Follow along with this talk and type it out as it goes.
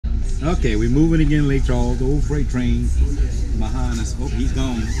Okay, we're moving again, Lake Charles. The old freight train behind us. Oh, he's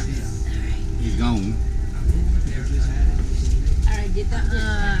gone. He's gone. Alright, get the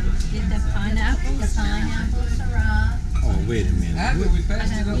pineapple, Syrah. Oh, wait a minute.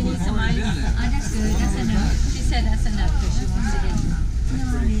 You need some ice? Oh, that's good. That's enough. She said that's enough because she wants to get.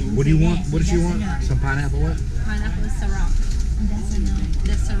 What do you want? What does she want? Some pineapple what? Pineapple Syrah. That's enough.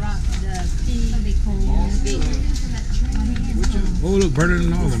 The Syrah, the pea, big. Oh, look, Burner and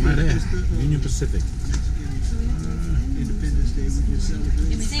Northern right there. Union Pacific. Independence Day, we just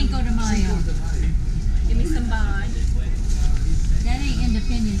celebrate. Cinco de Mayo. Give me some bond. That ain't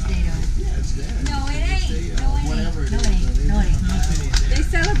Independence Day though. No, it ain't. No, it ain't. No, it ain't. They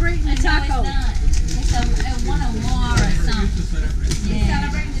celebrating the taco. No, it's not. It's one of war or something.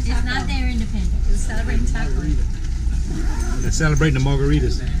 Yeah. It's not their independence. They're celebrating taco. They're celebrating the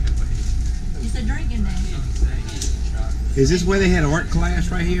margaritas. It's a drinking day. Is this where they had art class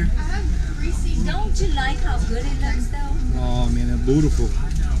right here? Don't you like how good it looks though? Oh man, that's beautiful.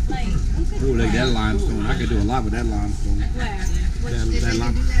 Like, who could Oh, like that limestone. I could do a lot with that limestone. Where? That If they could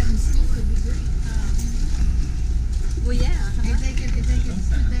lime. do that in school, it'd be great. Well, yeah. If they could put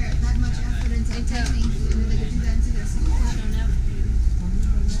that much effort into painting, they could do that into their school.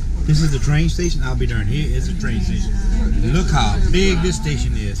 This is the train station. I'll be darned. Here is the train station. Look how big this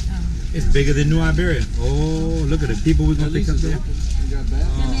station is. It's bigger than New Iberia. Oh, look at the people we're gonna pick up there.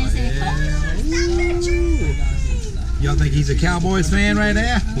 Oh, yeah. Y'all think he's a Cowboys fan right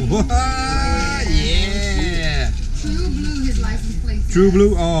there? What? Yeah. True Blue, his license plate. True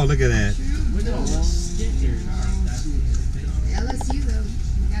Blue. Oh, look at that. LSU though,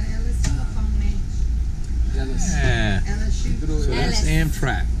 we got LSU up on there. Yeah. LSU. So that's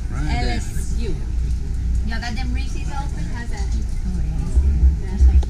Amtrak right there. LSU. Y'all got them Reese's open? How's that?